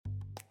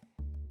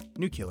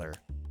nuclear.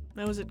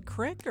 Now, is it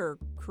crick or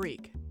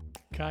creek?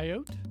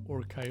 Coyote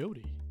or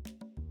coyote?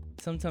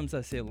 Sometimes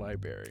I say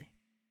library.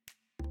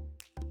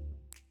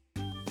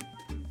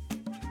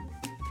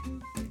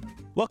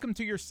 Welcome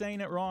to You're Saying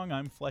It Wrong.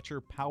 I'm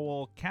Fletcher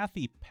Powell.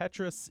 Kathy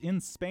Petrus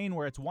in Spain,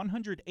 where it's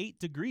 108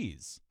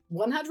 degrees.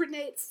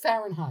 108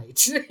 Fahrenheit.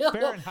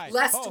 Fahrenheit.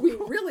 Lest we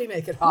really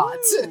make it hot.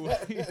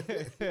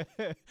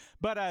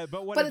 But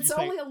what But did it's you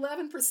say? only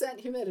 11%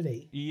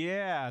 humidity.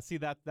 Yeah, see,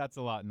 that's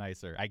a lot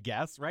nicer, I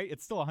guess, right?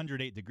 It's still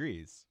 108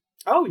 degrees.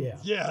 Oh, yeah.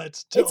 Yeah, it's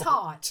still... It's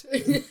hot.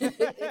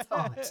 It's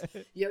hot.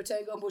 Yo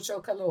tengo mucho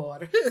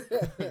calor.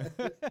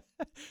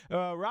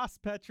 Ross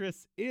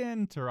Petrus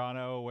in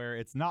Toronto, where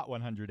it's not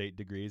 108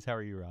 degrees. How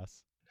are you,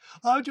 Ross?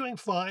 I'm doing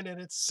fine,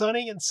 and it's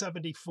sunny and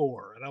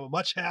 74, and I'm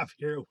much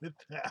happier with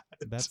that.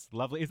 That's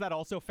lovely. Is that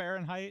also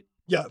Fahrenheit?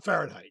 Yeah,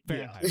 Fahrenheit.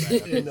 Fahrenheit,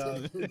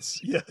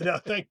 Yeah. right,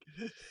 okay.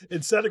 And,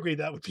 in centigrade,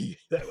 that would be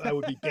I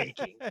would be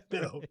baking.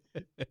 You know.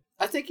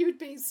 I think you'd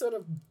be sort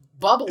of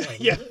bubbling.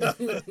 Yeah.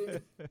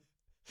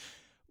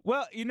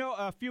 Well,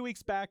 a few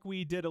weeks back,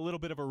 we did a little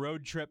bit of a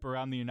road trip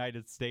around the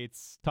United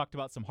States, talked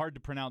about some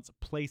hard-to-pronounce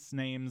place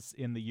names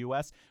in the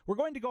U.S. We're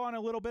going to go on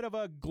a little bit of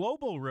a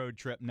global road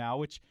trip now,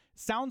 which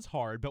sounds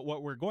hard, but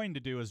what we're going to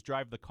do is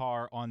drive the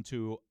car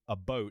onto a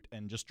boat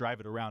and just drive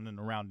it around and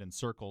around in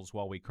circles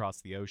while we cross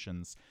the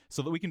oceans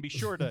so that we can be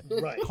sure to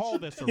Right. call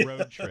this a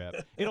road trip.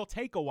 It'll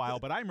take a while,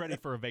 but I'm ready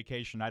for a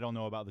vacation. I don't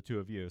know about the two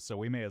of you, so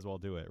we may as well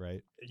do it,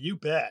 right? You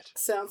bet.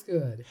 Sounds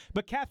good.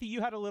 But Kathy,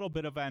 you had a little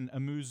bit of an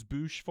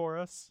amuse-bouche for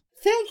us.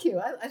 Thank you.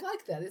 I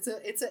like that.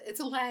 It's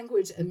a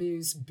language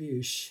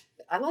amuse-bouche.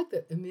 I like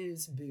the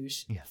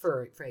amuse-bouche Yes.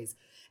 phrase.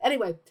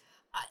 Anyway,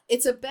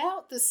 it's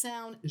about the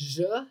sound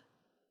je,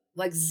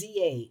 like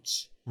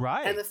ZH.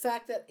 Right. And the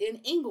fact that in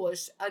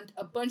English,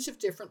 a bunch of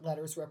different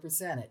letters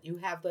represent it. You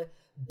have the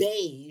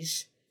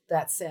beige,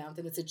 that sound,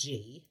 and it's a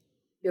G.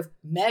 You have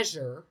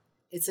measure,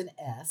 it's an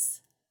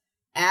S.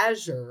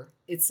 Azure,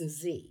 it's a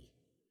Z.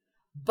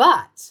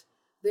 But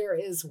there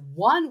is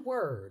one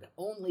word,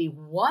 only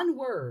one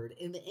word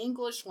in the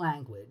English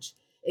language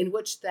in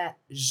which that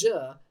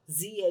je,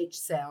 ZH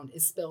sound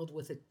is spelled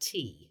with a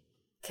T.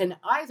 Can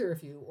either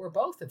of you, or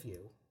both of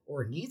you,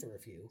 or neither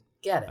of you,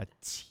 get A it?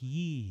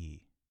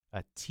 T.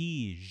 A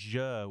T.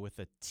 Je with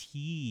a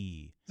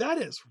T. That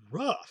is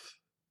rough.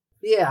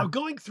 Yeah. I'm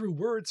going through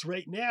words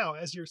right now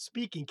as you're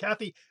speaking.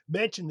 Kathy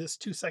mentioned this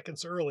 2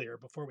 seconds earlier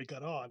before we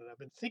got on, and I've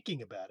been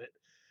thinking about it.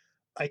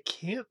 I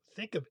can't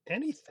think of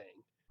anything.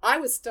 I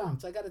was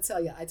stumped. I got to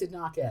tell you, I did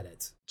not get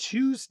it.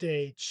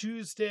 Tuesday.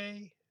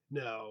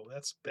 No,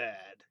 that's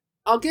bad.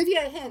 I'll give you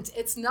a hint.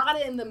 It's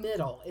not in the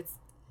middle.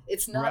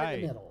 It's not in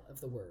Right. the middle of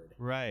the word.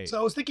 Right. So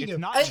I was thinking It's of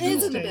not It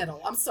is in the Tuesday.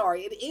 middle. I'm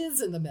sorry. It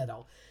is in the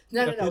middle.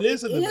 No. It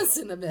is in the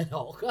middle. in the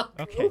middle.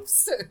 Okay.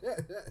 Oops.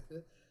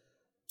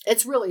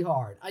 It's really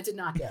hard. I did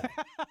not get it.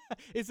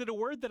 Is it a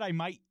word that I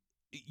might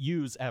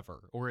use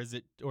ever, or is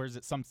it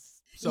some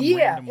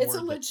Yeah, random it's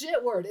word a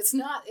legit word. It's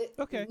not.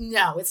 Okay.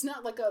 No, it's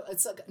not like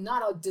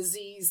not a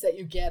disease that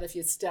you get if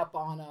you step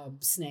on a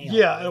snail.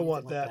 Yeah, or I don't anything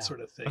want like that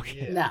sort of thing.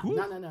 Okay. Yeah.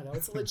 No.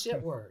 It's a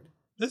legit word.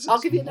 This is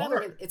I'll give you another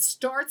smart. hint. It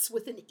starts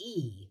with an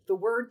E. The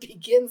word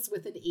begins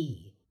with an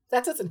E.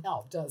 That doesn't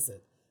help, does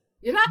it?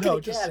 You're not No,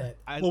 going to just- get it.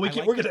 Well, I I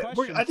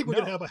think we're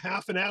gonna have a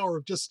half an hour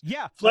of just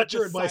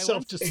Fletcher and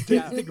myself just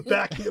yeah, thinking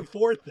back and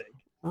forth thing.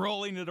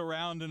 rolling it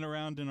around and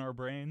around in our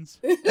brains.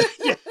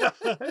 Yeah.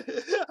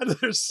 And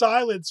there's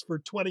silence for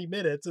 20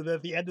 minutes, and then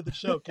at the end of the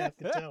show, Kath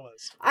can tell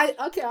us.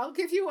 I'll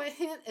give you a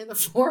hint in the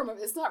form of,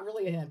 it's not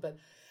really a hint, but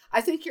I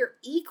think you're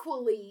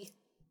equally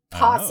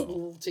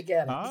possible to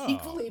get it.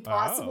 Equally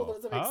possible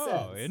doesn't make sense.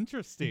 Oh,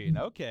 interesting.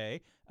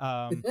 Okay.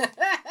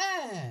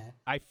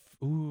 I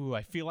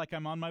feel like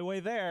I'm on my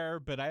way there,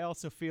 but I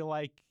also feel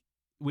like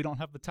we don't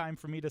have the time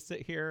for me to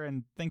sit here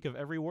and think of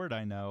every word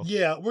I know.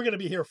 Yeah, we're gonna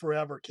be here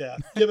forever,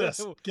 Kath. Give it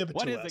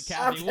What to is us. it,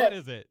 Kathy? Okay. What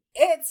is it?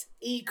 It's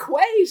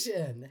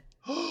equation.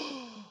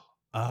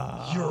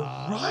 You're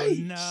right.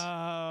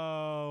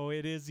 No,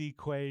 it is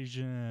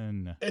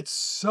equation. It's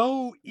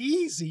so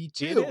easy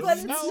too. It is. But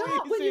it's so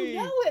not when easy. you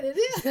know it. It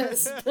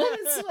is. But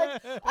it's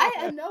like, I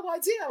had no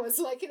idea. I was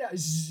like,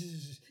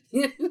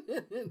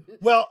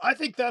 Well, I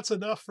think that's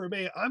enough for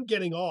me. I'm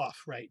getting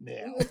off right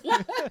now.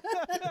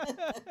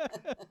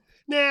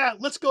 Nah,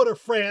 let's go to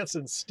France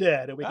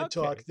instead, and we can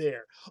Okay. talk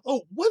there.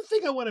 Oh, one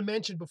thing I want to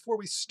mention before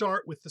we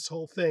start with this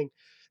whole thing,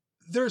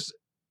 it's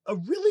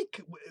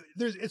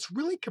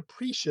really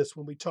capricious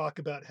when we talk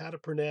about how to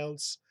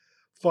pronounce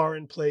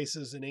foreign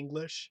places in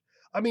English.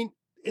 I mean,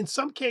 in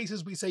some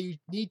cases we say you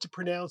need to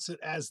pronounce it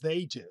as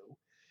they do.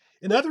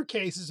 In other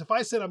cases, if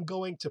I said I'm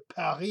going to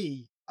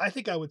Paris, I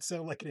think I would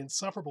sound like an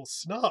insufferable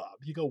snob.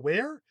 You go,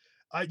 where?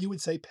 You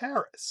would say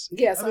Paris.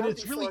 Yes, I mean, I'll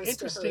it's be really forced to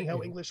interesting hurt how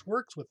you. English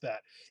works with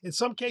that. In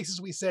some cases,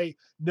 we say,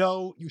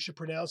 no, you should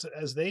pronounce it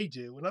as they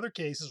do. In other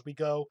cases, we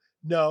go,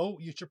 no,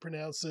 you should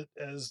pronounce it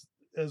as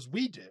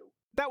we do.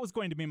 That was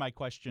going to be my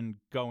question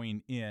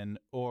going in,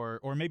 or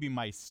maybe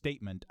my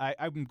statement.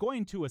 I'm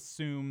going to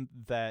assume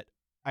that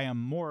I am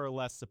more or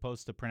less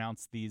supposed to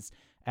pronounce these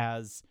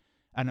as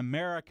an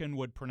American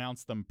would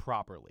pronounce them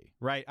properly,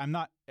 right?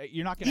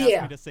 You're not going to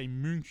ask me to say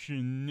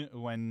München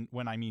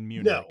when I mean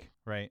Munich, No.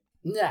 right?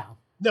 No.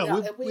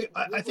 No, we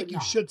I think would you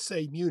not. should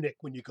say Munich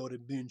when you go to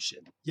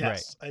München.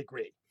 Yes, I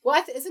agree.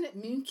 Well, isn't it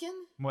München?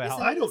 Well,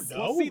 Isn't I it don't a- know.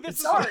 Well, see, this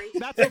Sorry.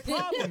 that's the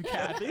problem,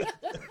 Kathy.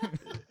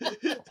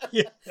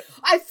 Yeah.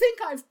 I think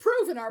I've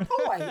proven our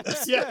point.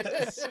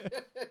 Yes.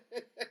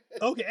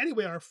 Okay,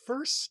 anyway, our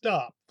first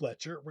stop,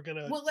 Fletcher, we're going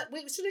to... Well,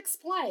 we should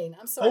explain.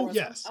 I'm sorry. Oh, Russ,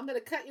 yes. I'm going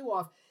to cut you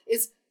off.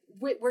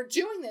 We're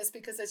doing this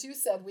because, as you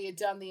said, we had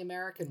done the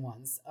American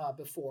ones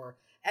before.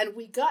 And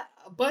we got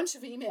a bunch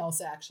of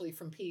emails, actually,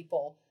 from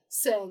people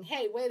saying,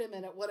 hey, wait a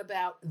minute, what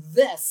about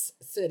this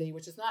city,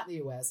 which is not in the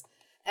U.S.?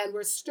 And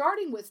we're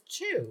starting with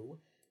two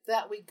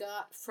that we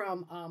got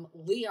from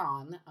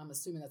Leon, I'm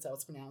assuming that's how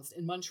it's pronounced,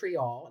 in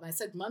Montreal. And I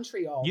said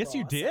Montreal. Yes,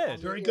 you Ross. did. I want you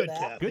to Very hear good, that.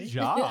 Kathy. Good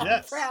job.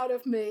 Yes. Proud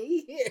of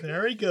me.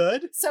 Very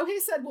good. So he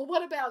said, well,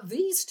 what about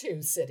these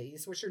two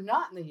cities, which are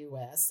not in the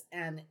U.S.?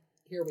 And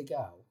here we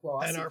go.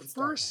 Ross, And you our can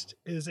start first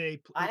is a...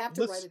 now. I have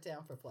to let's- write it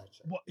down for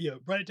Fletcher. Well, yeah,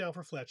 write it down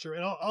for Fletcher.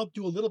 And I'll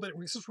do a little bit,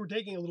 since we're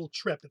taking a little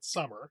trip, it's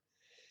summer.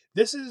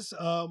 This is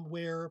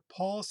where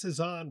Paul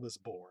Cézanne was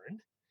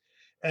born.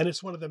 And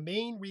it's one of the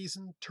main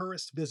reasons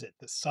tourists visit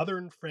the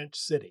southern French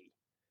city.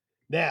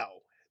 Now,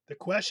 the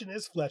question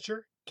is,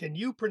 Fletcher, can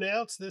you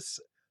pronounce this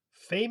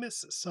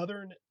famous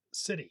southern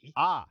city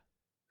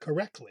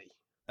correctly?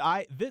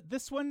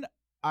 This one,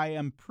 I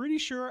am pretty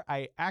sure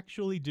I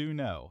actually do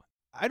know.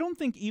 I don't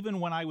think even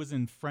when I was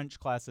in French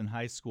class in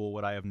high school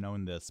would I have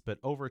known this, but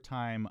over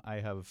time I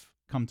have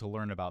come to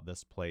learn about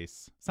this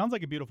place. Sounds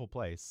like a beautiful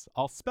place.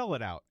 I'll spell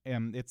it out.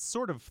 It's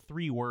sort of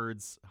 3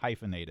 words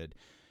hyphenated.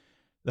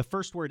 The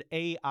first word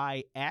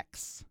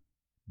AIX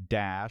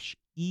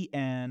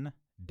EN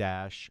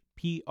PROVENCE.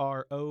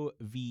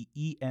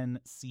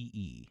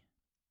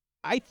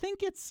 I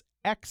think it's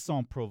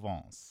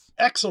Aix-en-Provence.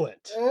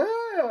 Excellent.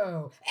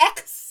 Oh,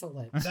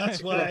 excellent.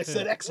 That's why I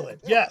said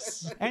excellent.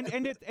 Yes. And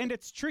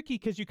it's tricky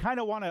because you kind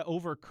of want to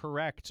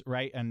overcorrect,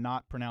 right, and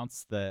not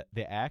pronounce the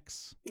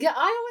X. Yeah,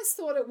 I always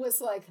thought it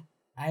was like,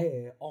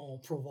 en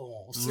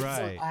Provence. It's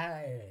Right. like,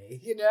 I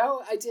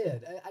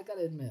did. I got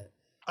to admit.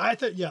 I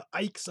thought,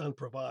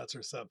 Aix-en-Provence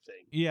or something.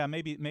 Yeah,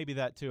 maybe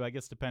that too. I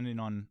guess depending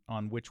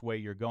on which way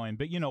you're going.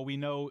 But we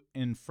know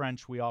in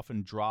French we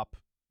often drop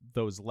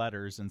those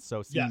letters, and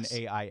so seeing Yes.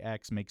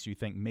 AIX makes you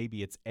think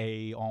maybe it's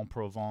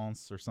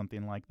A-en-Provence or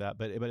something like that.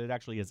 But it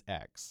actually is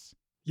X.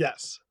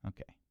 Yes.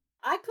 Okay.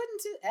 I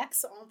couldn't do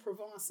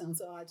Aix-en-Provence.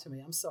 Sounds odd to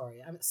me. I'm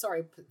sorry.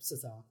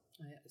 Cézanne.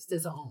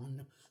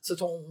 Cézanne.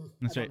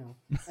 That's I right. don't know.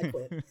 I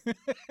quit.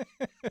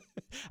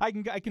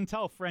 I can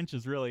tell French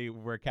is really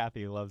where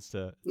Kathy loves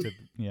to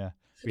be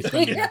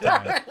spending her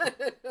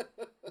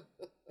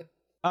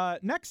time.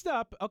 Next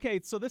up, okay,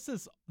 so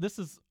is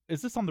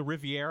this on the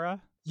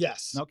Riviera?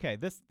 Yes. Okay,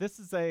 this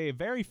is a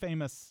very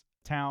famous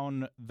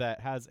town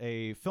that has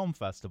a film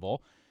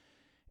festival.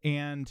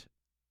 And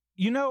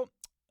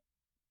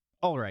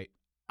all right,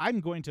 I'm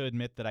going to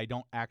admit that I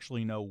don't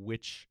actually know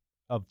which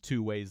of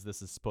 2 ways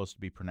this is supposed to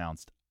be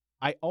pronounced.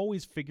 I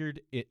always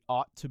figured it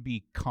ought to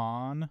be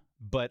Cannes,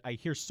 but I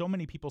hear so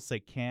many people say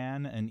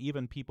can, and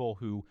even people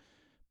who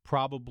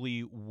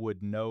probably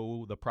would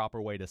know the proper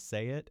way to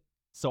say it.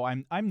 So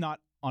I'm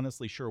not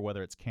honestly sure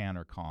whether it's can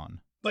or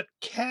con. But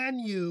can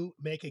you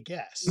make a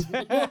guess?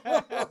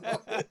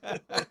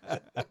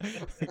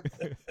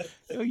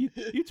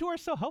 You two are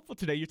so helpful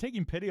today. You're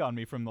taking pity on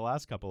me from the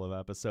last couple of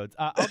episodes.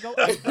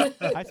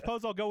 I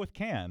suppose I'll go with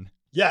can.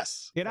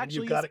 Yes. It and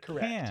actually you got is it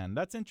correct. can.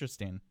 That's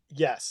interesting.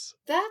 Yes.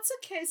 That's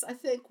a case, I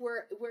think,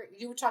 where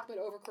you were talking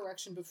about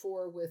overcorrection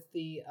before with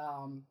the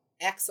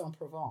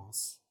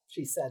Aix-en-Provence,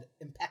 she said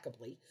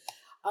impeccably.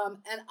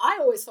 And I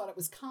always thought it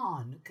was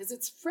con because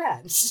it's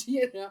French,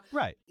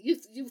 Right.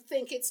 You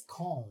think it's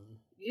con.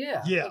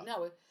 Yeah. Yeah. But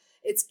no,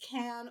 it's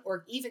can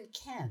or even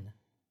Ken,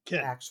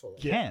 Ken. actually.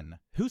 Yeah. Ken.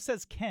 Who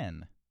says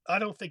Ken? I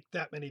don't think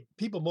that many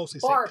people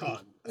mostly Barbie. say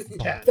con.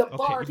 Ken. The Okay,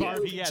 Barbie, Barbie,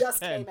 movie yes,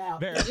 just Ken. came out.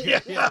 Very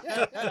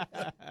good.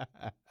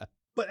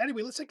 But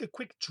anyway, let's take a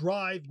quick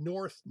drive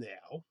north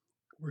now.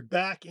 We're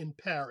back in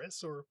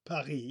Paris, or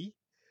Paris,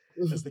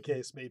 as the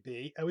case may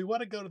be. And we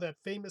want to go to that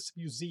famous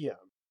museum,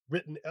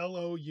 written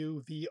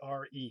Louvre.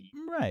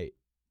 Right.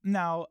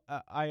 Now,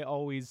 I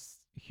always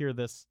hear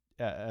this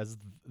as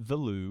the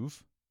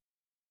Louvre.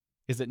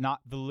 Is it not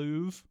the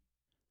Louvre?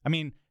 I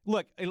mean,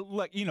 look,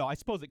 I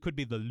suppose it could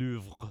be the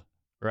Louvre,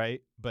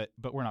 right? But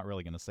we're not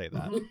really going to say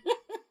that.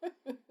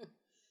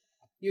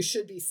 You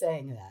should be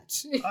saying that.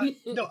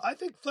 No, I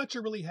think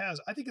Fletcher really has.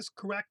 I think it's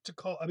correct to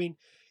call,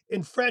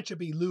 in French it'd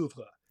be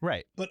Louvre.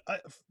 Right. But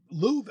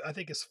Louvre, I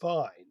think, is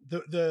fine.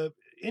 The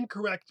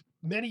incorrect,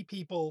 many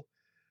people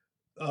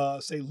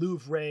say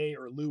Louvre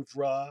or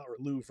Louvre or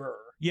Louvre.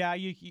 Yeah,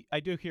 I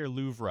do hear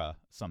Louvre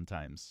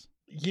sometimes.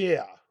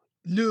 Yeah,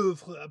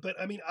 Louvre. But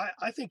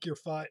I think you're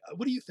fine.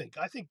 What do you think?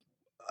 I think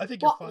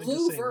you're fine.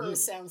 Louvre Louvre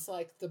sounds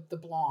like the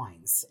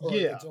blinds or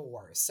Yeah. the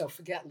doors. So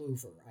forget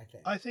Louvre, I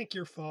think. I think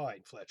you're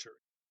fine, Fletcher.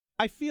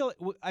 I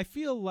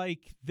feel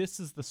like this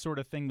is the sort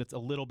of thing that's a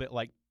little bit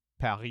like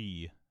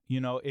Paris, You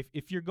know,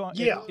 if you're going,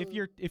 Yeah. if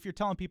you're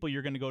telling people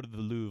you're going to go to the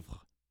Louvre,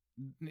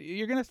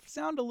 you're going to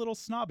sound a little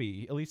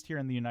snobby, at least here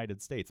in the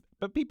United States.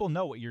 But people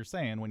know what you're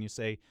saying when you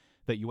say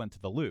that you went to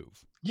the Louvre.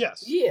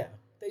 Yes. Yeah,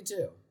 they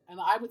do. And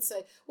I would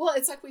say, well,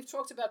 it's like we've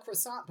talked about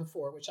croissant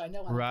before, which I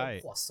know I don't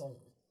Right. call croissant.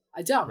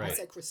 I don't. I Right.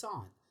 say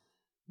croissant,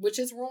 which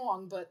is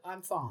wrong, but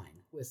I'm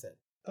fine with it.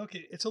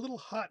 Okay, it's a little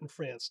hot in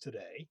France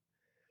today.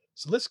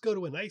 So let's go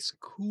to a nice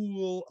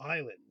cool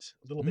island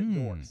a little bit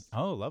north.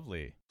 Oh,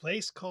 lovely.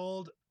 Place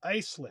called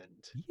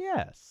Iceland.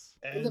 Yes.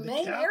 And the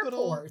main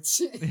capital, airport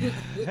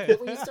that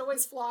we used to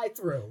always fly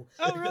through.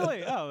 Oh,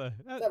 really? Oh,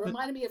 That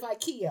reminded me of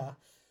IKEA.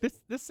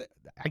 this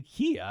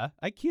IKEA.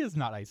 IKEA is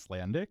not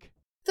Icelandic.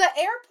 The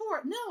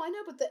airport, no, I know,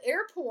 but the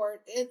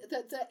airport,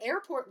 the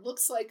airport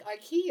looks like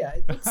IKEA.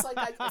 It looks like,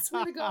 I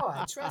swear to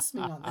God, trust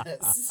me on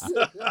this.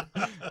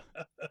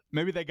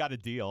 Maybe they got a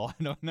deal.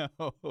 I don't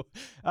know.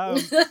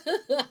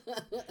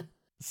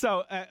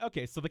 So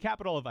okay, so the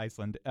capital of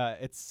Iceland.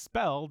 It's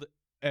spelled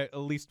at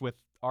least with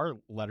our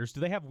letters. Do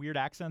they have weird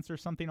accents or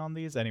something on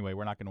these? Anyway,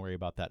 we're not going to worry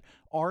about that.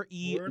 we're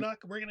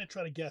going to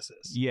try to guess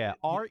this. Yeah,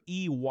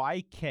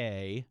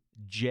 REYKJAVIK.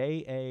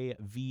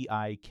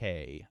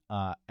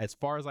 As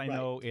far as I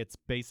know, it's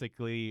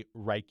basically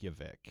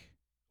Reykjavik,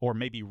 or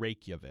maybe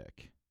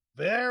Reykjavik.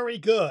 Very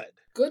good.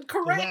 Good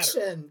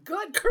correction.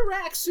 Good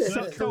correction.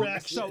 Good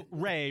correction. So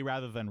Ray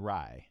rather than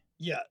Rye.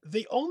 Yeah.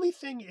 The only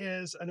thing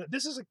is, and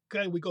this is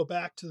we go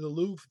back to the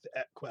Louvre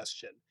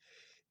question.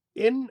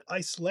 In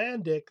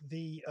Icelandic,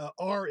 the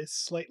R is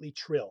slightly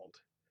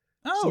trilled.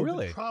 Oh, so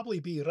really? It would probably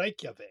be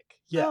Reykjavik.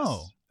 Yes.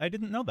 Oh, I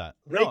didn't know that.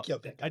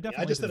 Reykjavik. I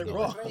definitely just said it didn't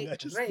know wrong.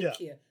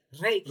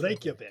 Reykjavik.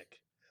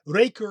 Reykjavik.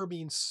 Reykjavik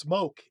means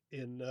smoke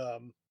in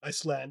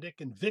Icelandic,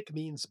 and Vik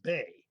means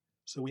bay.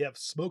 So we have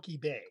Smoky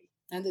Bay.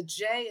 And the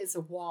J is a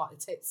Y.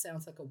 It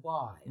sounds like a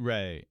Y.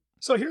 Right.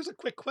 So here's a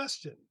quick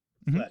question,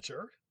 Mhm.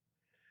 Fletcher.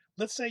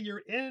 Let's say you're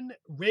in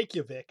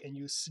Reykjavik and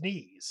you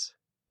sneeze,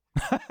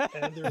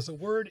 and there's a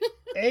word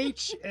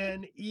HNERRA.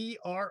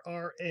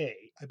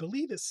 I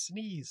believe it's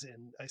sneeze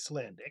in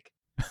Icelandic.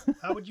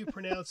 How would you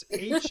pronounce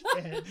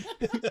HN?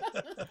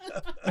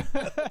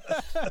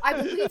 I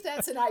believe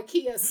that's an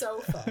IKEA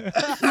sofa.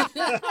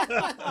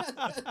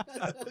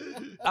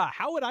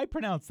 How would I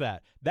pronounce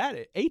that?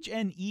 That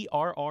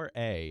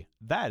HNERRA.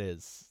 That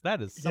is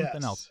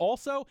something else. Yes.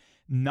 Also,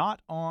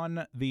 not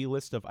on the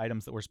list of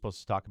items that we're supposed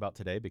to talk about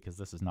today because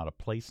this is not a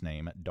place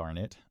name. Darn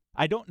it!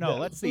 I don't know.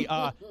 No. Let's see.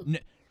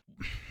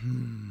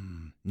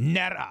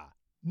 Nera.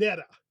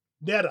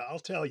 Netta, I'll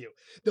tell you.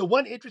 The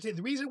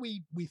reason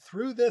we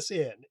threw this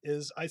in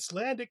is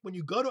Icelandic. When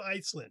you go to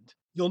Iceland,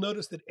 you'll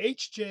notice that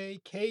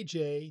HJ,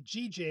 KJ,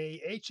 GJ,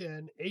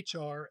 HN,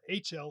 HR,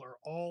 HL are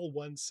all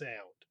one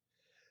sound.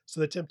 So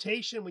the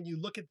temptation when you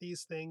look at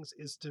these things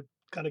is to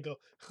kind of go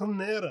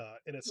Nera,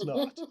 and it's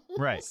not.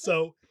 Right.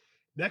 So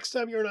next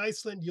time you're in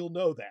Iceland, you'll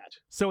know that.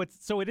 So it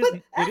is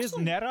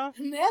actually- Nera.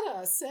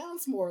 Netta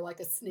sounds more like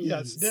a sneeze.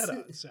 Yes,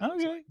 Netta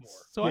sounds Okay. like more.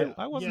 So Yeah,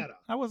 I wasn't Netta.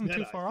 I wasn't too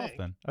Netta, far I off think.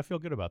 then. I feel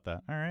good about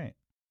that. All right.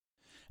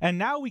 And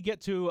now we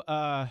get to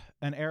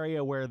an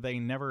area where they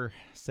never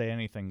say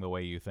anything the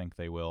way you think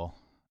they will.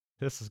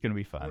 This is going to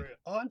be fun. We're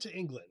on to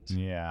England.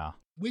 Yeah.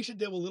 We should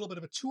do a little bit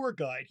of a tour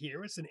guide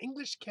here. It's an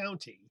English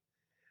county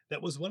that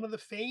was one of the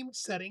famed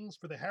settings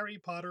for the Harry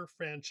Potter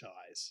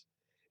franchise.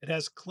 It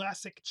has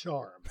classic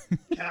charm,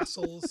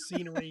 castles,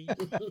 scenery,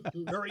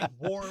 very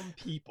warm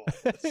people.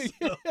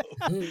 So,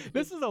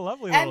 This is a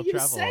lovely little And you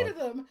travel say to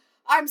them,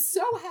 I'm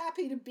so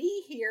happy to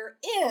be here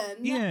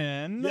in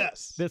in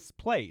yes. this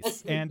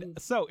place. And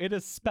so it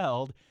is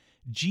spelled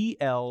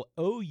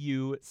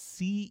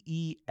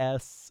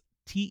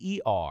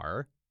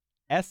GLOUCESTERSHIRE.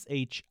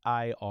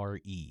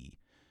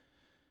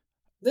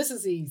 This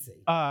is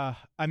easy. I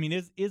mean,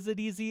 is it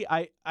easy?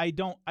 I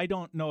don't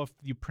know if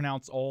you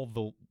pronounce all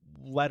the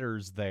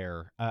letters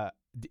there.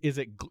 Is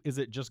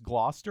it just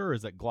Gloucester or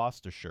is it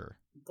Gloucestershire?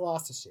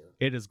 Gloucestershire.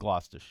 It is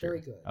Gloucestershire.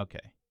 Very good. Okay.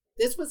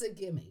 This was a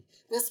gimme.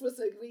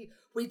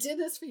 We did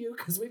this for you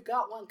because we've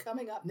got one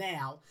coming up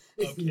now.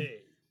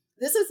 Okay.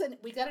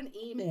 We got an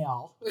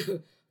email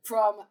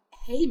from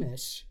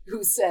Hamish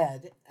who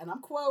said, and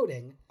I'm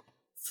quoting,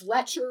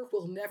 Fletcher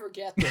will never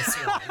get this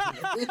one.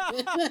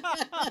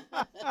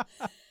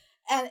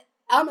 And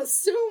I'm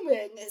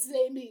assuming his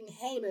name being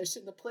Hamish,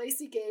 and the place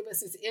he gave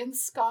us is in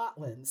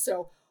Scotland.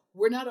 So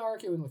we're not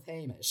arguing with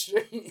Hamish.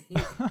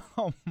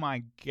 Oh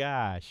my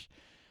gosh.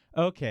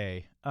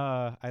 Okay.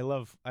 I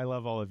love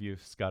all of you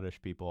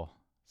Scottish people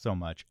so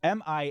much.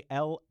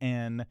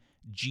 MILNGAVIE.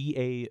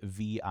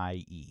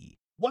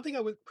 One thing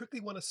I would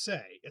quickly want to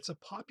say, it's a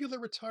popular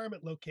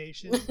retirement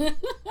location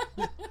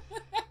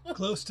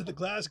close to the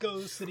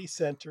Glasgow city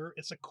centre.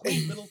 It's a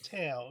quaint little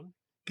town,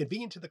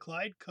 convenient to the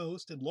Clyde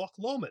coast and Loch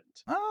Lomond.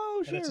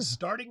 Oh, And it's sure. a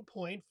starting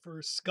point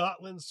for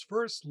Scotland's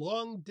first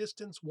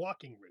long-distance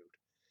walking route,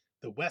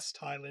 the West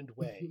Highland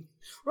Way.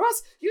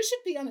 Ross, you should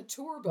be on a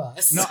tour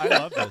bus. No, I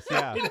love this.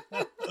 Yeah.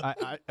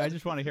 I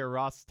just want to hear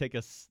Ross take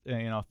us,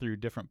 through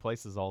different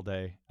places all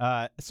day.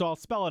 So I'll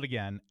spell it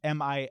again.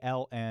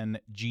 MILNGAVIE.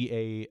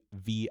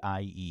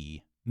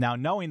 Now,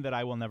 knowing that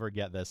I will never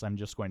get this, I'm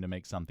just going to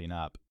make something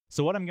up.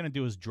 So what I'm going to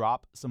do is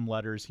drop some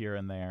letters here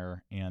and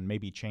there and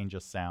maybe change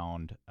a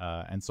sound.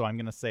 And so I'm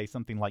going to say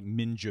something like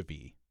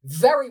Minjavi.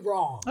 Very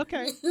wrong.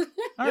 Okay. It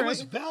All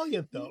was right.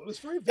 valiant, though. It was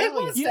very It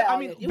valiant. was Yeah, I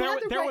mean, valiant. You there,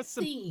 had the there right was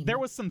some theme. there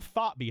was some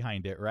thought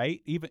behind it,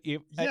 right? Even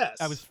if Yes.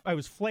 I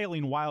was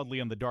flailing wildly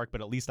in the dark,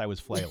 but at least I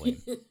was flailing.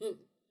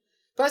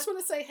 But I just want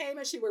to say,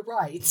 Hamish, you were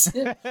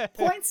right.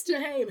 Points to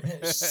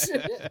Hamish.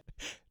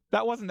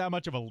 That wasn't that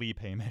much of a leap,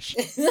 Hamish.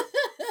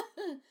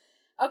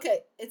 Okay,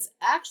 it's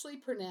actually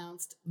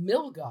pronounced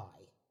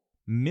Milgai.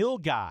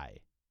 Milgai.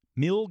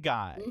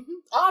 Mhm,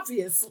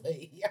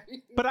 obviously.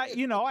 But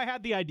I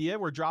had the idea.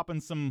 We're dropping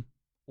some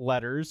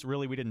letters.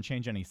 Really, we didn't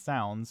change any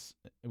sounds.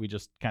 We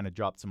just kind of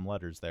dropped some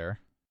letters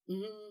there.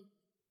 Mhm.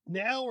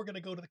 Now we're going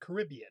to go to the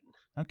Caribbean.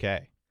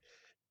 Okay.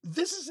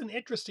 This is an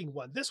interesting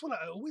one. This one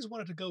I always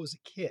wanted to go as a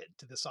kid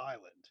to this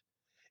island.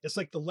 It's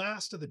like the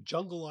last of the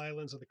jungle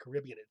islands of the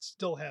Caribbean. It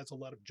still has a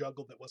lot of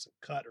jungle that wasn't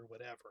cut or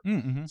whatever.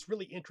 Mm-hmm. It's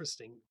really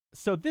interesting.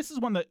 So this is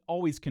one that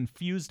always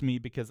confused me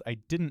because I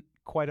didn't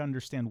quite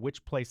understand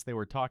which place they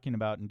were talking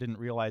about and didn't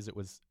realize it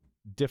was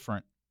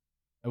different.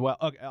 Well,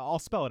 okay, I'll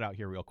spell it out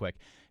here real quick.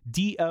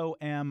 Dominica.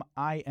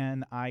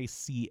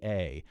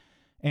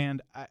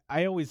 And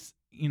I always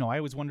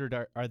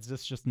wondered, is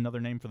this just another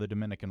name for the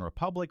Dominican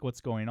Republic?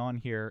 What's going on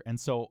here? And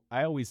so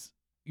I always,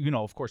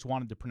 of course,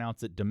 wanted to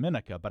pronounce it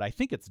Dominica, but I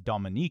think it's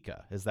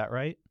Dominica. Is that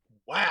right?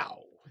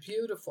 Wow.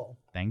 Beautiful.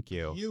 Thank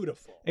you.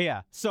 Beautiful.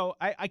 Yeah. So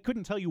I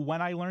couldn't tell you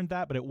when I learned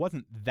that, but it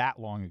wasn't that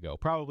long ago.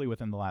 Probably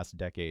within the last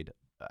decade,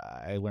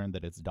 I learned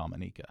that it's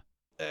Dominica.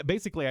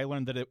 Basically, I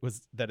learned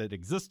that it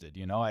existed.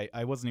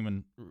 I wasn't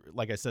even,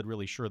 like I said,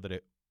 really sure that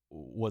it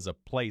was a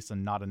place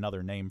and not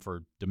another name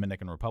for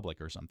Dominican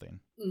Republic or something.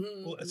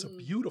 Mhm, Well, it's a mhm.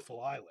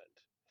 beautiful island.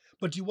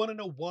 But do you want to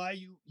know why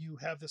you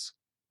have this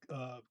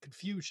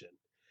confusion?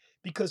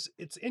 Because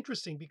it's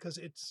interesting because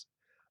it's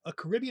a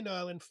Caribbean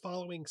island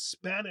following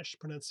Spanish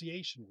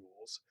pronunciation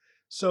rules.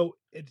 So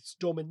it's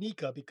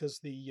Dominica because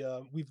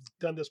we've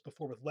done this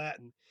before with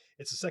Latin.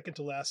 It's a second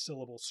to last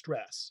syllable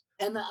stress.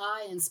 And the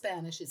I in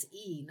Spanish is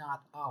E,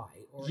 not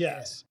I. Or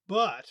Yes,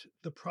 but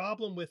the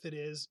problem with it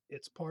is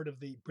it's part of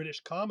the British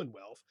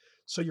Commonwealth.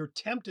 So you're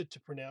tempted to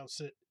pronounce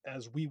it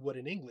as we would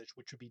in English,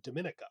 which would be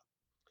Dominica.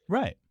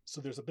 Right. So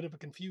there's a bit of a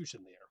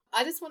confusion there.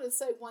 I just wanted to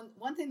say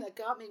one thing that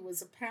got me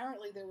was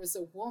apparently there was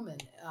a woman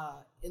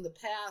in the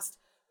past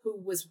who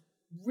was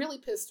really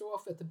pissed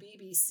off at the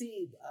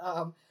BBC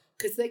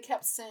because they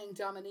kept saying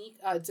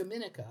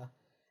Dominica,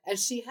 and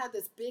she had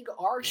this big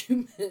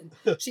argument.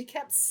 She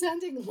kept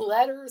sending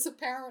letters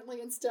apparently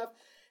and stuff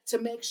to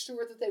make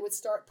sure that they would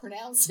start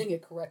pronouncing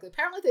it correctly.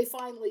 Apparently they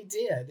finally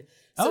did.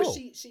 So Oh.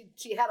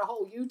 she had a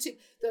whole YouTube.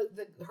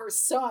 Her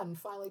son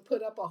finally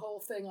put up a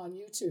whole thing on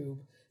YouTube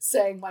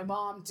saying my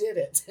mom did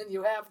it, and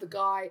you have the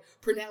guy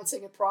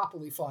pronouncing it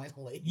properly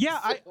finally. Yeah,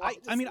 So I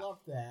just mean, love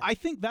that. I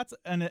think that's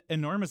an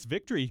enormous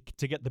victory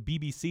to get the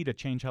BBC to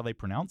change how they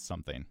pronounce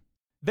something.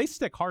 They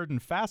stick hard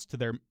and fast to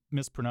their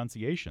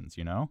mispronunciations,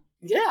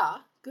 Yeah,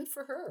 good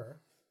for her.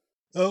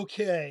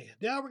 Okay,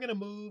 now we're going to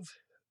move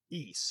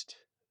east.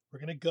 We're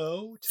going to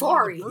go to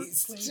Far one of the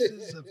east.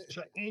 birthplaces of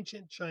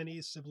ancient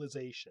Chinese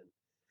civilization.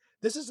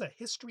 This is a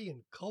history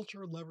and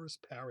culture lover's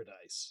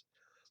paradise.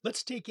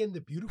 Let's take in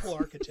the beautiful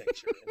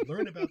architecture and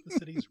learn about the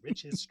city's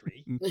rich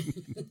history.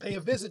 Pay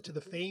a visit to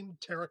the famed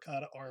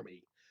Terracotta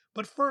Army.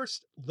 But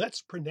first,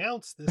 let's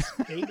pronounce this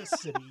famous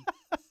city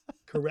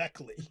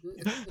correctly.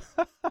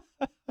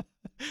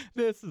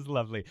 This is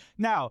lovely.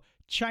 Now,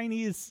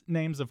 Chinese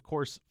names, of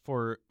course,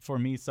 for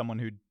me, someone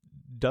who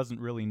doesn't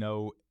really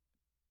know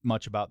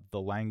much about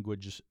the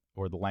language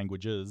or the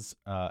languages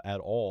at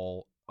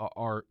all,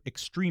 are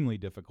extremely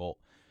difficult.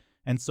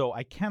 And so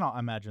I cannot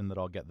imagine that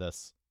I'll get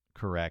this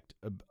correct.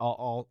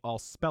 I'll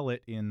spell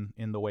it in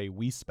the way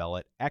we spell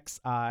it,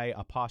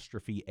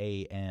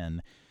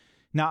 XI''AN.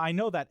 Now, I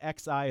know that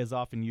XI is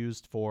often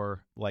used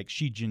for like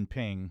Xi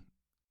Jinping,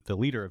 the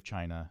leader of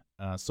China.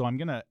 So I'm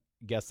going to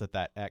guess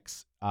that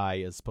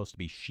XI is supposed to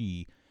be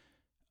Xi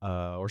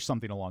or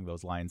something along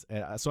those lines.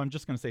 So I'm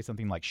just going to say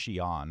something like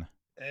Xi'an.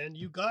 And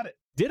you got it.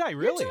 Did I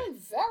really? You're doing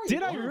very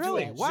Did I well.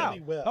 really? George. Wow.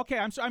 Really well. Okay,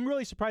 I'm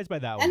really surprised by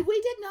that one. And we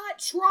did not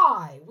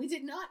try. We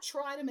did not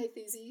try to make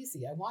these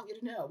easy. I want you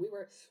to know.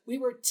 We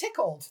were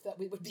tickled that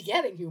we would be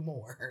getting you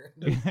more.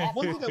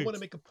 One thing I want to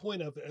make a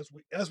point of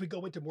as we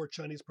go into more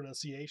Chinese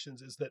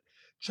pronunciations is that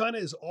China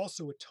is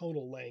also a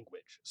tonal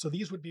language. So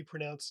these would be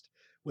pronounced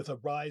with a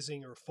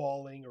rising or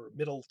falling or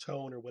middle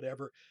tone or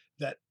whatever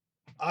that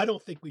I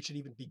don't think we should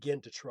even begin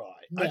to try.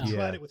 No. I've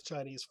tried Yeah. it with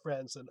Chinese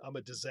friends and I'm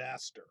a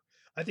disaster.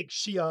 I think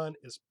Xi'an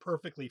is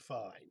perfectly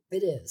fine.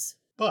 It is.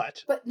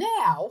 But But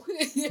now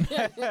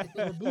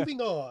we're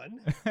moving on.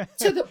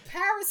 to the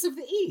Paris of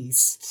the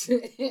East.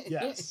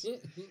 Yes.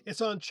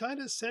 It's on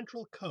China's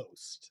central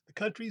coast, the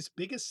country's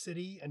biggest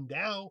city and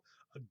now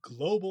a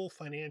global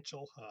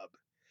financial hub.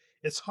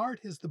 Its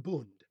heart is the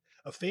Bund,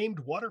 a famed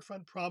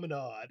waterfront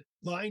promenade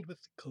lined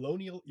with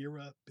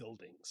colonial-era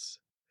buildings.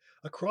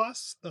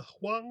 Across the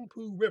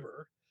Huangpu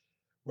River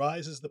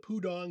rises the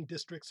Pudong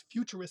district's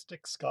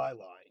futuristic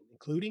skyline.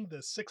 including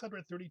the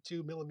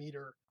 632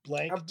 millimeter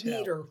blank A tower.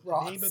 meter, The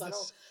Ross. name of I the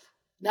don't-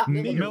 Not M-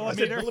 millimeter. I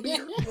said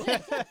millimeter?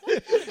 millimeter?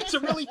 It's a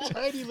really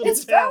tiny little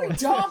It's tower. very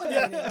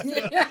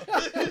dominating.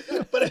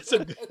 Yeah. But it's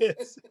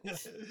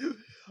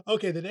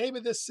okay. The name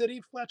of this city,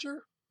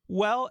 Fletcher?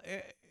 Well,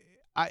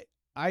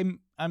 I'm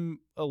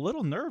a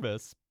little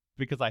nervous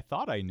because I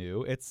thought I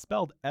knew. It's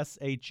spelled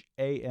Shanghai.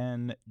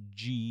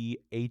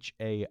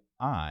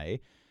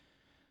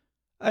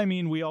 I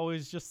mean, we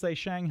always just say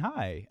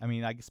Shanghai. I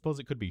mean, I suppose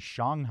it could be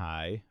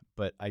Shanghai,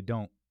 but I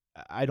don't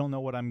know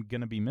what I'm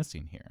going to be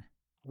missing here.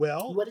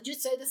 Well, What did you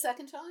say the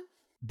second time?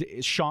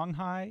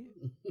 Shanghai?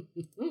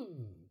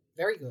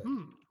 Very good.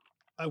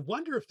 I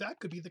wonder if that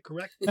could be the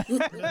correct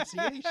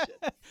pronunciation.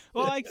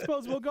 Well, I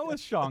suppose we'll go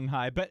with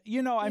Shanghai, but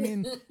I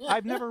mean,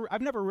 I've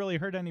never really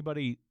heard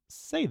anybody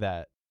say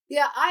that.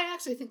 Yeah, I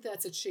actually think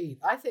that's a cheat.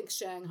 I think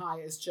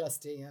Shanghai is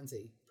just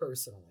dandy,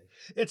 personally.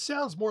 It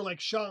sounds more like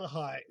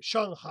Shanghai.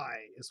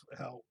 Shanghai is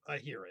how I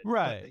hear it.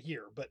 Right.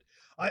 But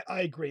I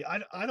agree.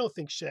 I don't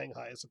think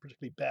Shanghai is a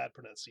particularly bad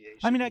pronunciation.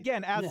 I mean, either.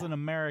 again, as Yeah. an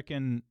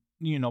American,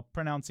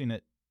 pronouncing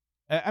it,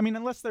 I mean,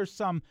 unless there's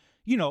some,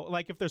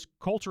 like if there's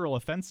cultural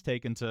offense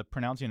taken to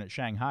pronouncing it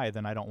Shanghai,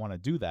 then I don't want to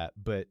do that.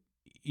 But,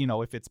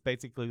 if it's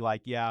basically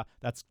like, yeah,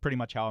 that's pretty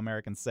much how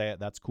Americans say it,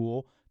 that's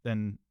cool,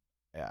 then,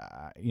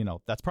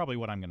 that's probably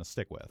what I'm going to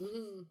stick with.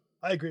 Mhm.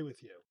 I agree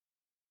with you.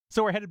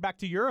 So we're headed back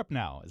to Europe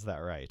now. Is that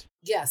right?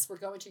 Yes, we're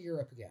going to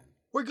Europe again.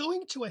 We're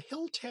going to a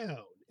hill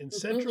town in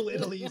central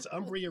Italy's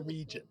Umbria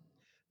region,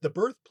 the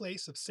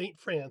birthplace of St.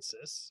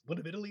 Francis, one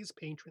of Italy's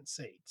patron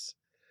saints.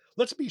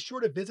 Let's be sure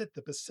to visit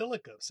the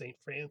Basilica of St.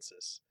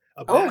 Francis,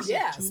 a Oh, massive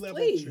yes, two-level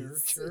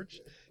please.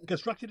 church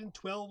constructed in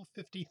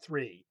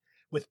 1253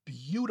 with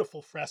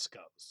beautiful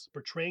frescoes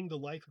portraying the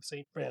life of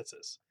St.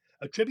 Francis,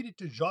 attributed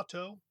to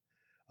Giotto,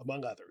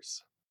 among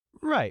others.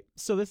 Right.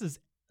 So this is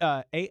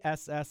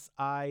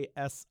ASSISI.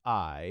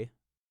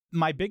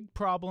 My big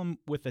problem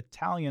with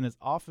Italian is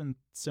often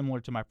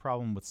similar to my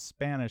problem with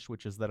Spanish,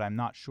 which is that I'm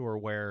not sure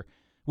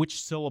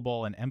which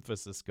syllable and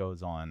emphasis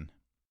goes on.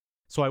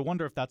 So I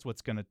wonder if that's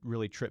what's going to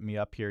really trip me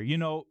up here.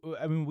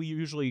 I mean, we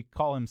usually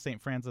call him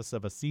St. Francis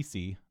of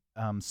Assisi.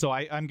 So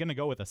I'm going to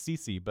go with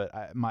Assisi, but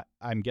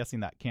I'm guessing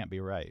that can't be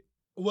right.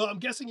 Well, I'm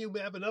guessing you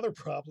have another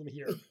problem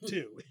here,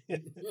 too.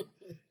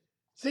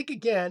 Think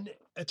again,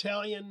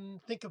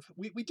 Italian. Think of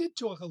we did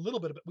talk a little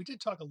bit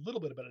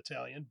about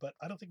Italian, but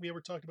I don't think we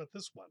ever talked about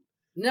this one.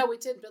 No, we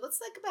didn't. But let's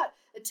think about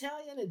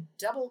Italian and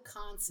double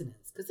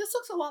consonants, because this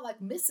looks a lot like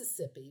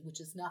Mississippi, which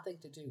has nothing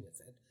to do with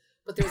it.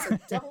 But there's a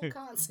double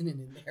consonant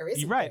in there,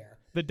 isn't You're right. there?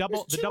 The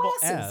double There's two double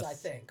S's, S. I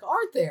think,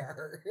 aren't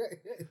there?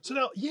 So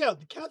now, yeah,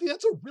 Kathy,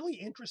 that's a really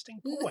interesting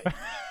point.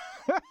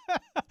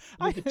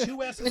 Would the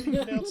two S's be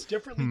pronounced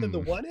differently than the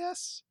one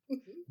S?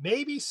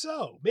 Maybe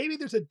so. Maybe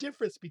there's a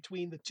difference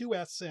between the two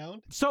S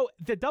sound. So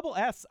the double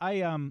S,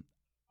 I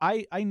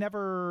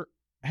never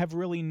have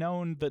really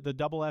known that the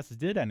double S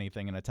did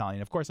anything in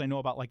Italian. Of course, I know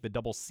about like the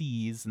double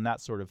C's and that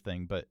sort of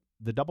thing, but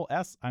the double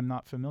S I'm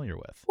not familiar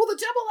with. Well, the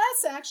double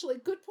S, actually,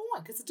 good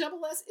point, because the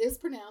double S is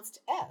pronounced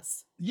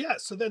S. Yeah,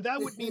 so then that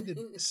would mean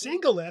the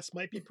single S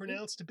might be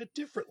pronounced a bit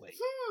differently.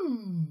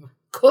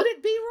 Could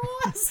it be,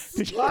 Ross?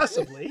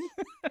 Possibly.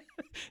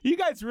 You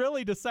guys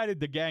really decided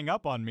to gang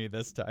up on me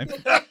this time.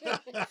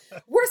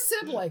 We're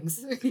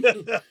siblings.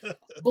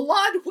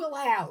 Blood will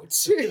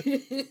out.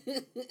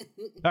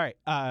 All right.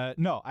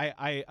 No,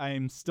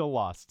 I'm still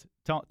lost.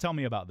 Tell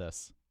me about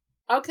this.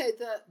 Okay,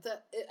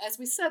 as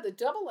we said, the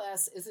double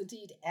S is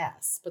indeed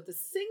S, but the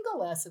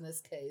single S in this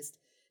case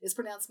is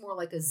pronounced more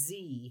like a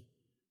Z,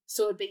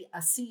 so it'd be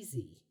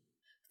Assisi.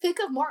 Think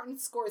of Martin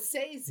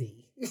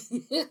Scorsese.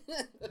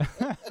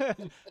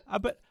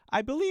 But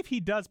I believe he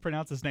does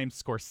pronounce his name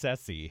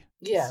Scorsese.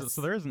 Yes,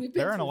 So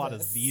there aren't a lot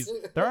of Z's.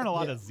 There aren't a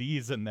lot of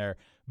Z's in there.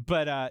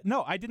 But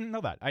no, I didn't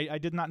know that. I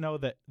did not know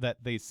that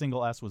the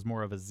single S was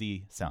more of a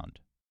Z sound.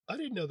 I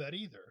didn't know that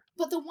either.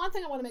 But the one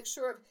thing I want to make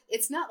sure of,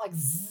 it's not like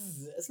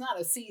Z, it's not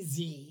a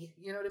CZ,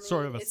 you know what I mean?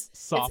 Sort of a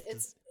soft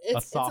it's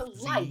soft a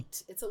Z.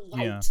 light. It's a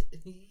light.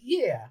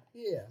 Yeah.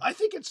 I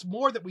think it's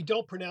more that we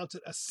don't pronounce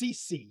it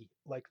Assisi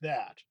like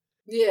that.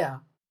 Yeah,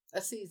 a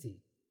CZ.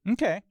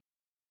 Okay.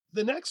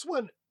 The next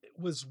one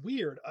was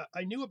weird.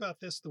 I knew about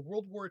this, the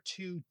World War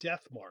II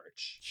Death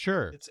March.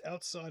 Sure. It's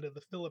outside of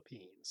the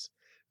Philippines.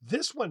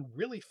 This one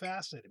really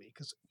fascinated me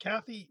because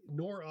Kathy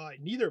nor I,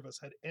 neither of us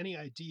had any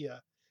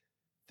idea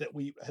that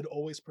we had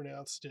always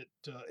pronounced it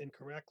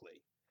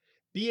incorrectly.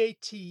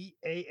 Bataan.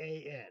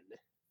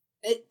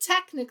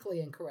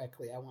 Technically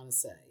incorrectly, I want to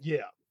say.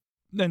 Yeah.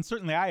 And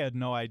certainly I had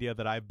no idea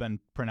that I've been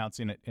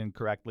pronouncing it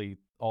incorrectly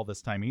all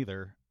this time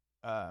either.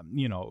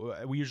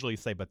 We usually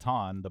say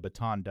Bataan, the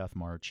Bataan Death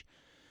March.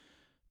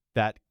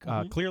 That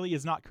clearly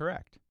is not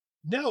correct.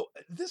 No,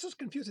 this is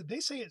confusing. They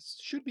say it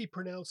should be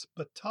pronounced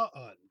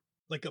Bataan,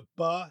 like a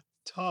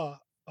Bataan.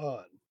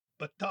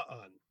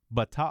 Bataan.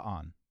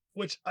 Bataan.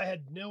 Which I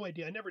had no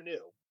idea. I never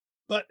knew.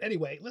 But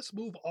anyway, let's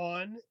move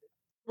on.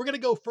 We're going to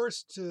go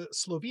first to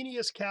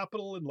Slovenia's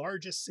capital and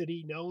largest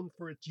city, known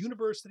for its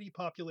university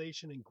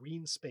population and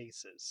green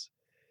spaces.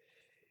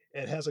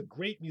 It has a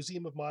great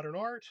museum of modern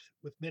art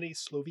with many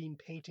Slovene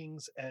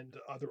paintings and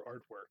other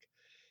artwork.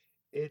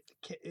 It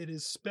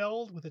is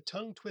spelled with a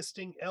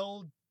tongue-twisting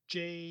LjubljanA.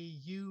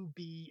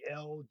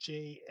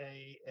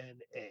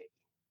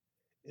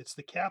 It's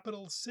the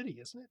capital city,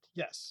 isn't it?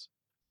 Yes.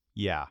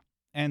 Yeah.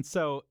 And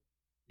so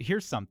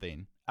here's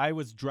something. I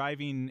was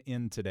driving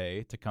in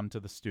today to come to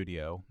the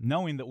studio,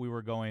 knowing that we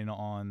were going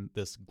on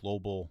this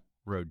global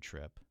road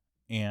trip.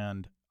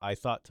 And I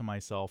thought to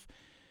myself,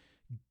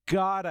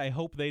 God, I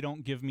hope they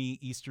don't give me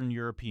Eastern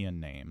European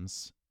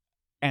names.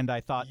 And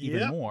I thought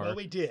even more. Well,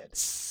 we did.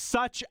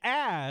 Such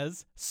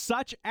as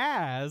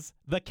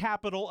the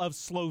capital of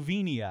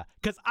Slovenia,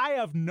 because I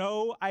have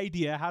no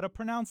idea how to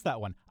pronounce that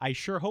one. I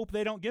sure hope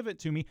they don't give it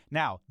to me.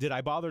 Now, did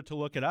I bother to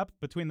look it up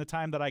between the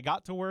time that I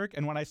got to work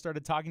and when I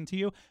started talking to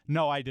you?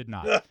 No, I did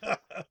not.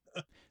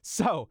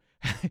 So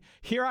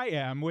here I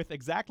am with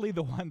exactly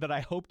the one that I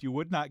hoped you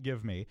would not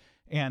give me,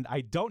 and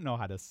I don't know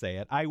how to say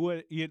it.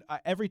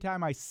 Every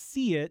time I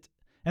see it,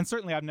 and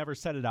certainly I've never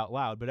said it out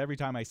loud, but every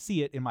time I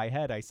see it in my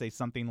head, I say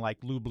something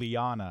like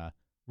Ljubljana,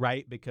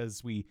 right?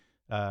 Because we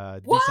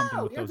do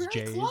something with those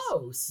J's.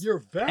 Close. You're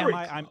very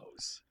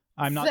close.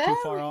 I'm not too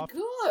far off.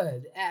 Very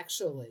good,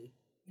 actually.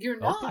 You're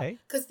not,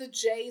 because the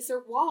J's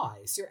are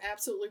Y's. You're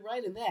absolutely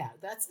right in that.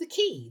 That's the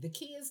key. The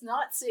key is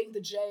not seeing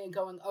the J and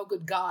going, "Oh,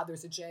 good God,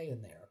 there's a J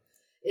in there."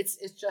 It's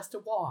just a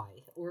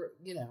Y, or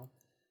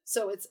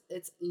So it's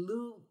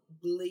Ljubljana.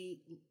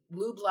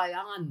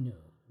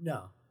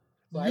 No.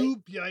 Right?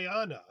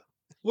 Ljubljana.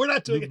 We're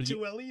not doing it too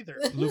well either.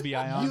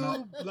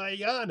 Ljubljana.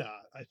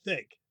 Ljubljana, I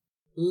think.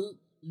 Ljubljana.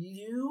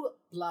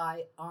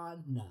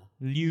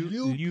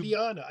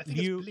 Ljubljana. I think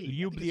it's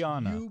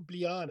Ljubljana.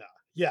 Ljubljana.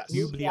 Yes.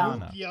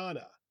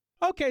 Ljubljana.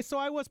 Okay, so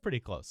I was pretty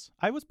close.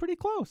 I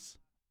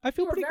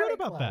feel pretty good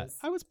about that.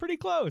 I was pretty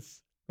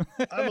close.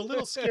 I'm a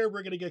little scared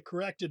we're going to get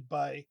corrected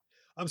by...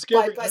 I'm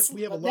scared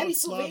we have a lot of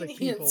Slavic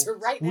people. Are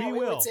right now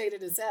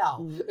irritated as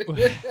hell.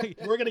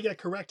 We're going to get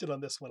corrected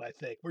on this one, I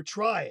think. We're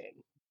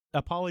trying.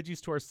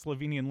 Apologies to our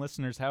Slovenian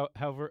listeners.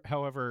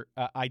 However,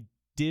 I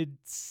did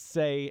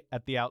say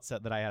at the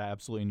outset that I had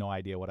absolutely no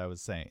idea what I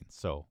was saying.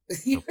 So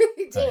you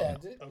really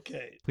did.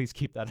 Okay. Please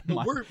keep that in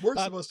mind. We're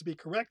supposed to be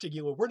correcting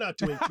you, and we're not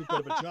doing too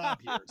good of a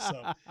job here.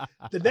 So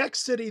the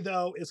next city,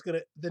 though,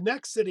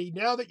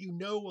 now that you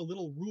know a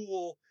little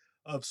rule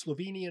of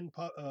Slovenian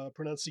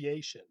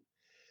pronunciation,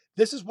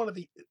 this is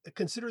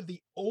considered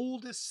the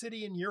oldest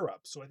city in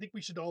Europe, so I think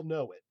we should all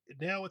know it.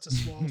 Now it's a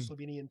small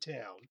Slovenian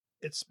town.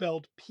 It's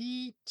spelled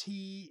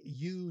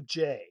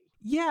Ptuj.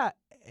 Yeah,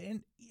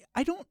 and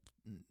I don't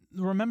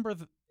remember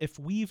if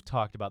we've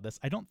talked about this.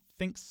 I don't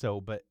think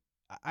so, but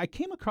I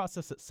came across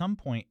this at some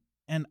point,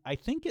 and I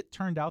think it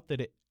turned out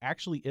that it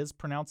actually is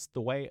pronounced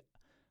the way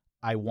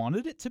I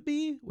wanted it to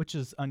be, which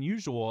is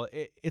unusual.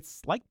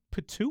 It's like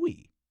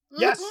Patui.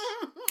 Yes.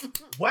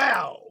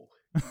 Wow.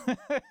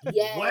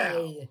 Yay.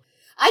 Wow.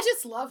 I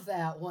just love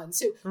that one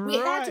too. We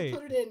had to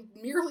put it in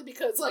merely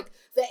because the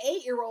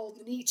 8-year-old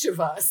in each of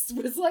us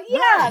was like,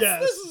 yes.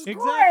 This is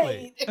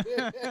exactly.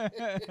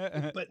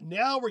 Great. But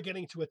now we're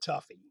getting to a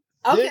toughie.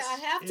 Okay, I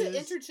have to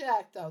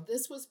interject though.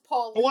 This was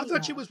Paulina. Oh, I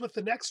thought she was with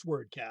the next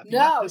word, Kathy.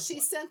 No, she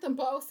sent them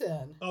both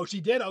in. Oh,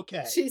 she did?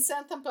 Okay. She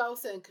sent them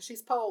both in because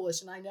she's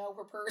Polish and I know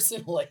her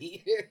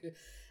personally.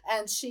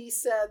 And she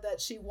said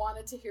that she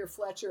wanted to hear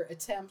Fletcher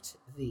attempt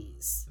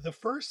these. The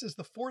first is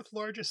the 4th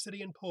largest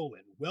city in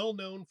Poland, well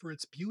known for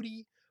its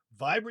beauty,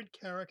 vibrant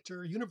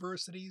character,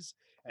 universities,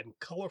 and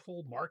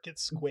colorful market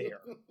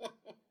square.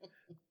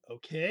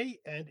 Okay,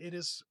 and it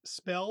is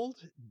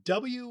spelled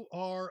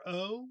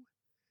WROCLAW.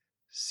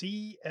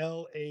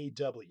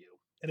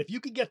 And if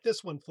you could get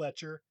this one,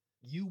 Fletcher,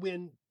 you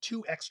win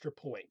 2 extra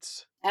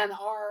points. And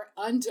our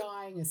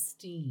undying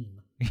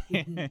esteem.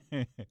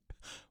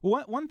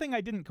 One thing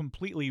I didn't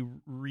completely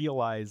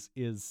realize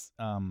is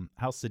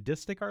how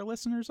sadistic our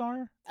listeners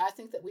are. I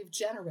think that we've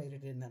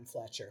generated in them,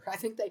 Fletcher. I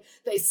think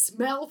they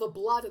smell the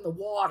blood in the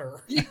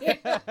water.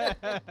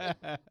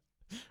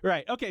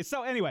 Right. Okay.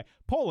 So anyway,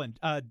 Poland,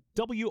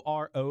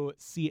 WROCLAW.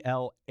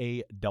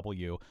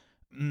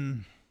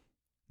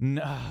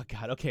 No,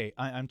 God. Okay.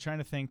 I'm trying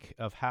to think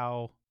of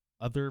how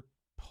other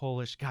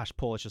Polish. Gosh,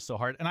 Polish is so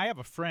hard. And I have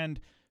a friend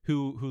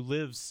who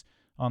lives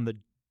on the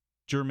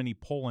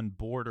Germany-Poland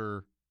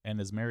border and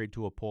is married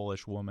to a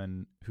Polish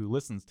woman who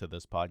listens to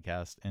this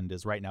podcast and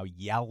is right now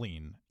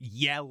yelling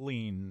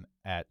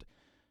at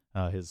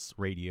his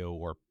radio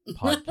or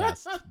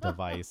podcast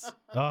device.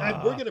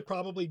 And we're going to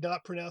probably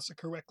not pronounce it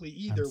correctly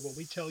either when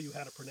we tell you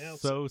how to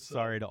pronounce it. So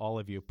sorry to all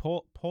of you.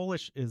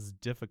 Polish is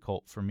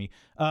difficult for me.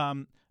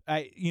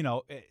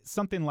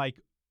 Something like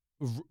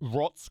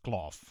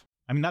Wrocław.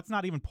 I mean, that's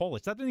not even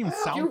Polish. That didn't even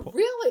sound You're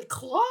really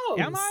close.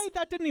 Am I?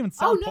 That didn't even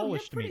sound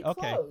Polish to me.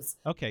 Okay. Close.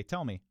 Okay,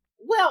 tell me.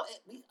 Well,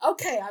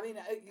 okay, I mean,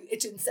 it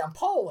didn't sound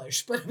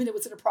Polish, but I mean, it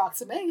was an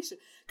approximation.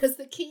 Because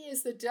the key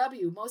is the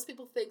W. Most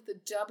people think the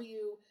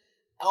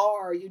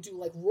W-R, you do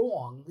like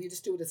wrong. You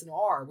just do it as an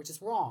R, which is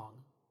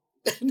wrong.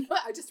 No,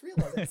 I just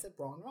realized I said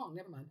wrong.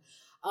 Never mind.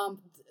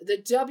 The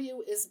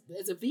W is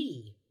a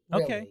V,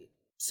 really. Okay.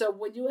 So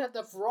when you had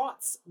the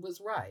Wrotz was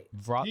right.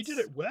 You did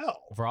it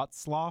well.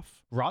 Wroclaw?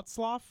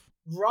 Wrocław.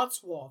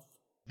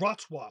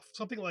 Wrocław,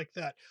 something like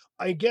that.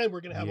 Again,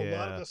 we're going to have a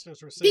lot of Yeah. listeners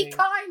who are Be saying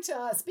kind to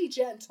us. Be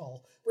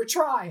gentle. We're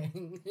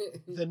trying.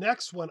 the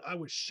next one. I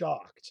was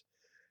shocked.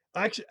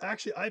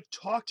 Actually, I've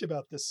talked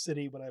about this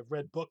city when I've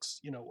read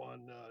books,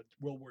 on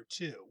World War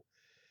II,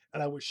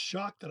 and I was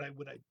shocked that I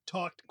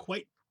talked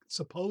quite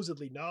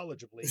supposedly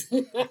knowledgeably,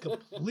 I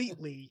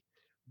completely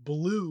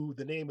blew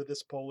the name of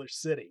this Polish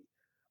city.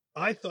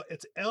 I thought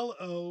it's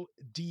Lodz,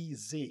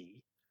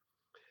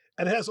 and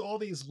it has all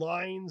these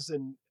lines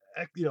and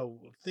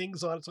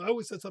things on it. So I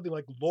always said something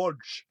like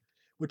Lodz,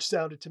 which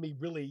sounded to me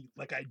really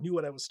like I knew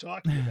what I was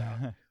talking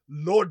about.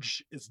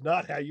 Lodz is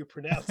not how you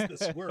pronounce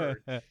this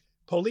word.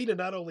 Paulina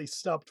not only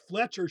stumped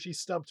Fletcher, she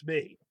stumped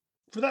me.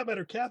 For that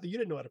matter, Kathy, you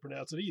didn't know how to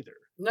pronounce it either.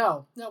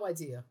 No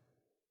idea.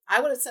 I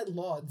would have said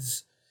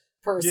Lodz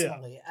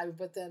personally.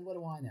 But then what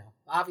do I know?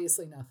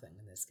 Obviously nothing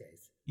in this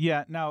case.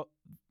 Yeah, now,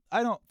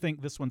 I don't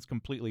think this one's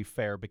completely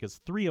fair because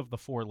 3 of the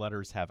 4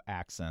 letters have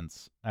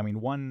accents. I mean,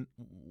 one,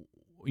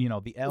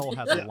 the L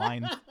has a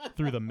line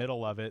through the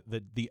middle of it.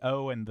 The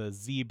O and the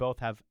Z both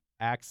have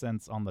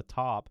accents on the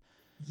top.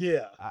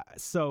 Yeah.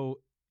 So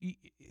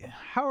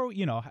how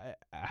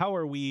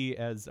are we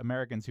as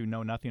Americans who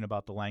know nothing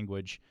about the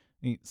language,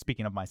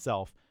 speaking of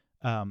myself,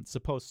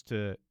 supposed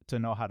to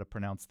know how to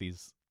pronounce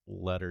these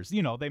letters?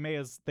 They may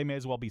as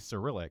well be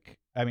Cyrillic.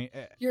 I mean,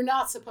 you're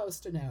not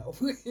supposed to know.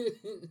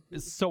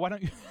 So why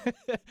don't you?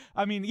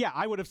 I mean, yeah,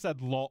 I would have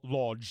said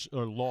lodge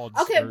or lodge.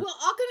 Okay, well,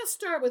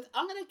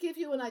 I'm going to give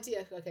you an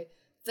idea. Okay,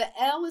 the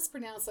L is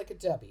pronounced like a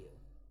W,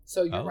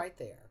 so you're right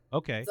there.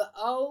 Okay. The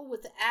O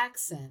with the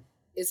accent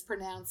is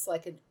pronounced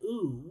like an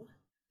oo.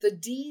 The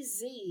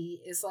DZ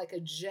is like a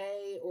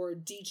J or a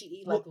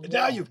DGE. Like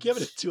now you've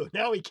given it to him.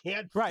 Now he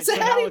can't. Right. So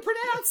how do you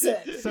pronounce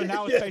it? So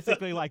now it's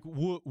basically like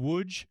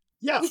wooge.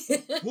 Yeah,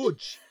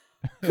 wooge.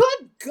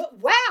 Good.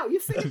 Wow, you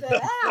figured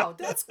that out.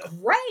 That's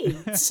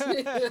great. This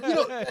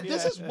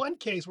is one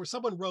case where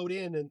someone wrote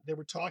in and they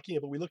were talking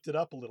about. We looked it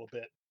up a little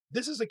bit.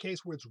 This is a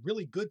case where it's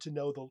really good to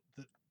know to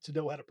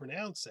know how to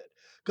pronounce it,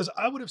 because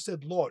I would have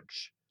said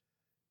Lodz,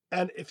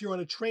 and if you're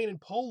on a train in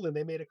Poland,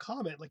 they made a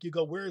comment like, you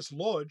go, "Where's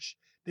Lodz?"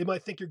 They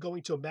might think you're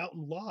going to a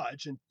mountain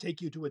lodge and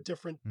take you to a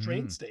different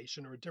train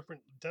station or a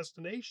different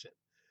destination.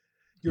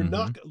 You're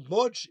not.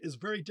 Lodz is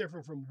very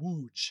different from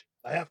wooge.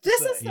 I have to say.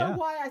 This is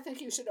why I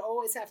think you should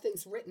always have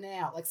things written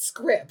out, like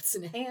scripts,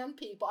 and hand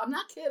people. I'm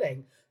not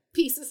kidding.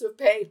 Pieces of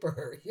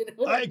paper. You know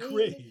what I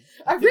mean?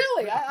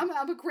 Agree.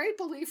 I'm a great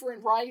believer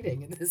in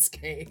writing in this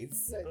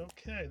case.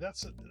 Okay,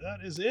 that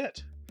is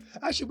it.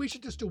 Actually, we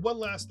should just do one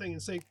last thing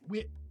and say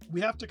we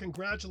have to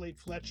congratulate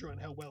Fletcher on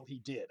how well he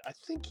did. I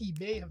think he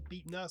may have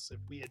beaten us if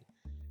we had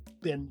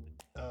been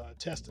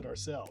tested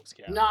ourselves,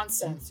 Kathy.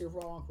 Nonsense. You're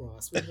wrong,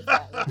 Ross.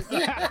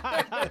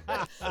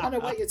 I don't know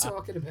what you're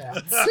talking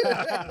about.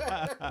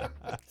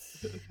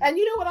 And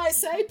you know what I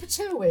say?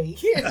 Patooey.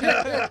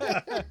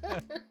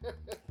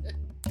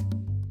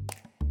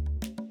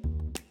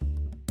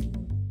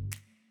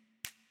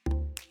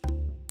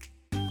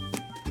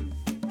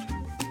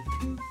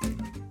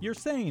 You're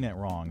Saying It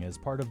Wrong is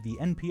part of the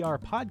NPR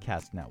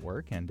Podcast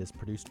Network and is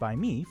produced by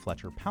me,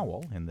 Fletcher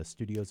Powell, in the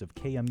studios of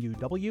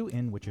KMUW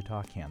in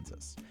Wichita,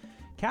 Kansas.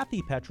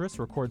 Kathy Petrus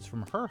records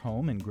from her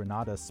home in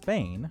Granada,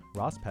 Spain.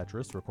 Ross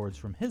Petrus records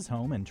from his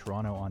home in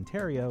Toronto,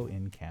 Ontario,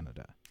 in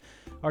Canada.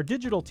 Our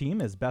digital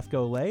team is Beth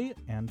Golay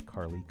and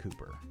Carly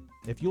Cooper.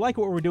 If you like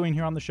what we're doing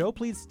here on the show,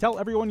 please tell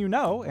everyone you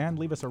know and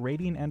leave us a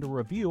rating and a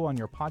review on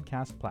your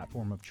podcast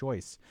platform of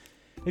choice.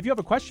 If you have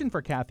a question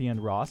for Kathy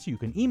and Ross, you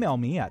can email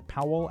me at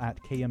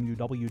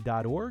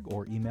powell@kmuw.org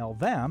or email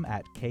them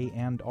at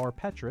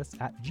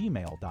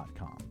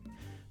kandrpetrus@gmail.com.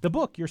 The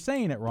book, You're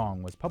Saying It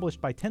Wrong, was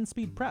published by 10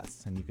 Speed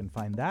Press, and you can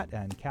find that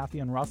and Kathy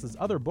and Ross's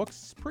other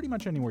books pretty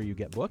much anywhere you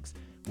get books.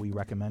 We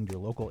recommend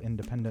your local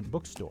independent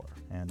bookstore.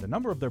 And a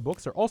number of their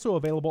books are also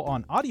available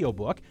on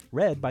audiobook,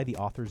 read by the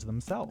authors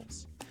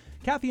themselves.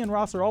 Kathy and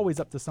Ross are always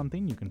up to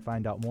something. You can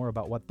find out more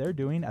about what they're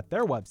doing at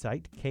their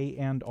website,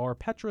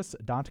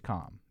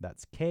 kandrpetrus.com.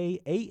 That's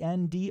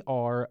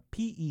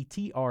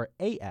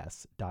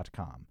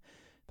KANDRPETRAS.com.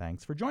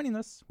 Thanks for joining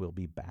us. We'll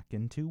be back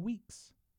in 2 weeks.